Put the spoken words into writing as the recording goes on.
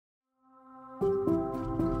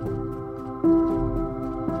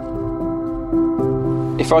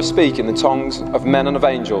If I speak in the tongues of men and of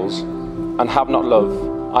angels, and have not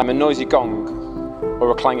love, I am a noisy gong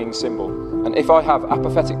or a clanging cymbal. And if I have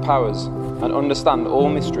apathetic powers, and understand all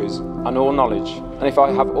mysteries and all knowledge, and if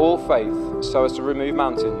I have all faith so as to remove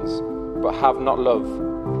mountains, but have not love,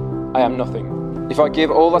 I am nothing. If I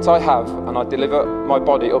give all that I have, and I deliver my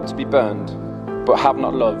body up to be burned, but have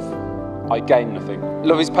not love, I gain nothing.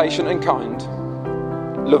 Love is patient and kind.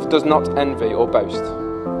 Love does not envy or boast.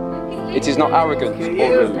 It is not arrogant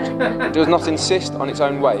or rude. It does not insist on its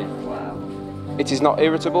own way. It is not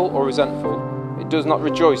irritable or resentful. It does not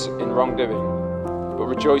rejoice in wrongdoing, but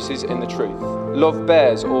rejoices in the truth. Love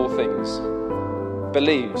bears all things,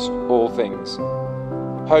 believes all things,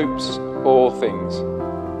 hopes all things,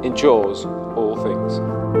 endures all things.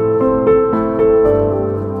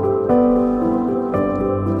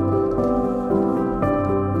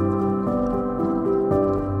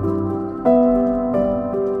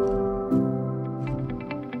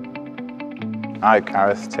 I,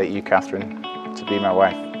 Gareth, take you, Catherine, to be my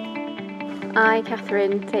wife. I,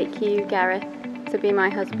 Catherine, take you, Gareth, to be my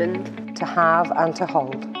husband. To have and to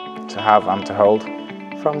hold. To have and to hold.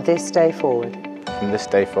 From this day forward. From this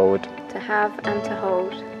day forward. To have and to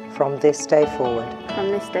hold. From this day forward. From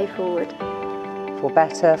this day forward. For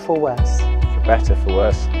better, for worse. For better, for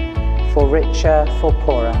worse. For richer, for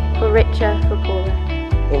poorer. For richer, for poorer.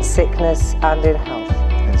 In sickness and in health.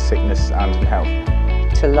 In sickness and in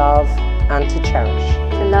health. To love and to cherish.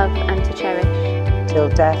 To love and to cherish. Till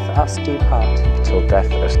death us do part. Till death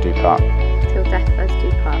us do part. Till death us do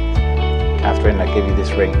part. Catherine, I give you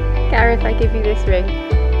this ring. Gareth, I give you this ring.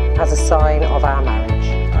 As a sign of our marriage.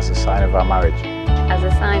 As a sign of our marriage. As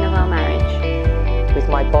a sign of our marriage. With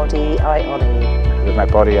my body I honour you. With my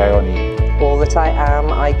body I honour you. All that I am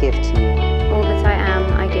I give to you. All that I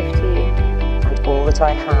am I give to you. And all that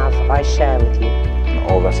I have I share with you. And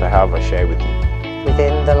all that I have I share with you.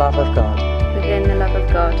 Within the love of God. Within the love of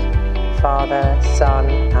God. Father, Son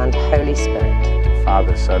and Holy Spirit.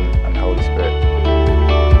 Father, Son and Holy Spirit.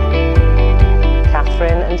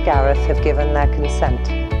 Catherine and Gareth have given their consent.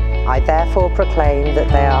 I therefore proclaim that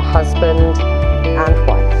they are husband and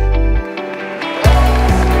wife.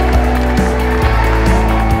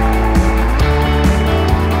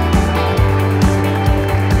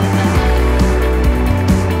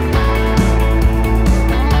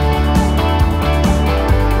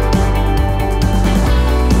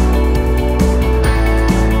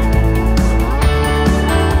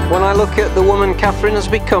 When I look at the woman Catherine has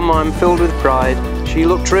become, I'm filled with pride. She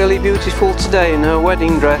looked really beautiful today in her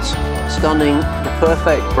wedding dress. Stunning, the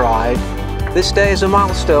perfect bride. This day is a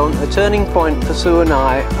milestone, a turning point for Sue and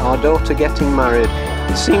I, our daughter getting married.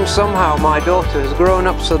 It seems somehow my daughter has grown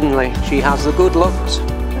up suddenly. She has the good looks,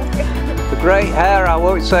 the great hair, I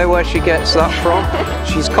won't say where she gets that from.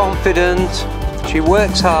 She's confident, she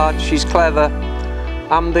works hard, she's clever,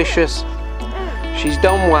 ambitious, she's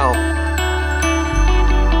done well.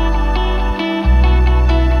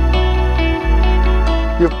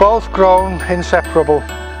 You've both grown inseparable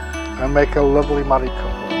and make a lovely married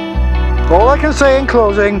couple. All I can say in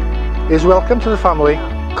closing is welcome to the family.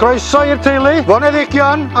 Croeso i'r teulu,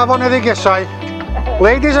 foneddigion a foneddigesau.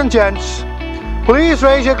 Ladies and gents, please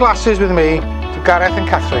raise your glasses with me to Gareth and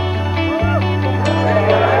Catherine.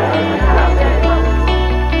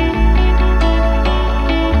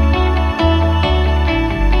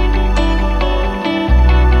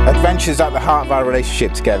 Adventure's at the heart of our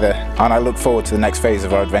relationship together, and I look forward to the next phase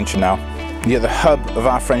of our adventure now. You're the hub of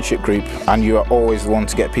our friendship group, and you are always the one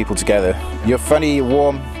to get people together. You're funny, you're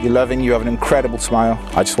warm, you're loving, you have an incredible smile.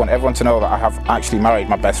 I just want everyone to know that I have actually married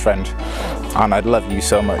my best friend, and I love you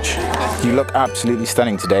so much. You look absolutely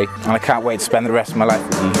stunning today, and I can't wait to spend the rest of my life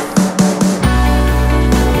with you.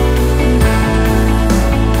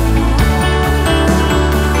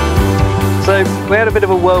 So we had a bit of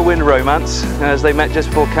a whirlwind romance as they met just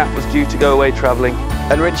before Kat was due to go away travelling.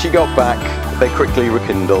 And when she got back, they quickly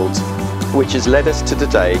rekindled, which has led us to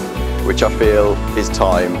today, which I feel is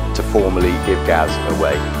time to formally give Gaz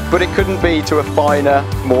away. But it couldn't be to a finer,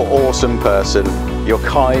 more awesome person. You're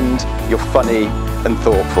kind, you're funny and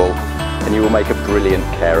thoughtful, and you will make a brilliant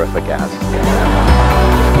carer for Gaz.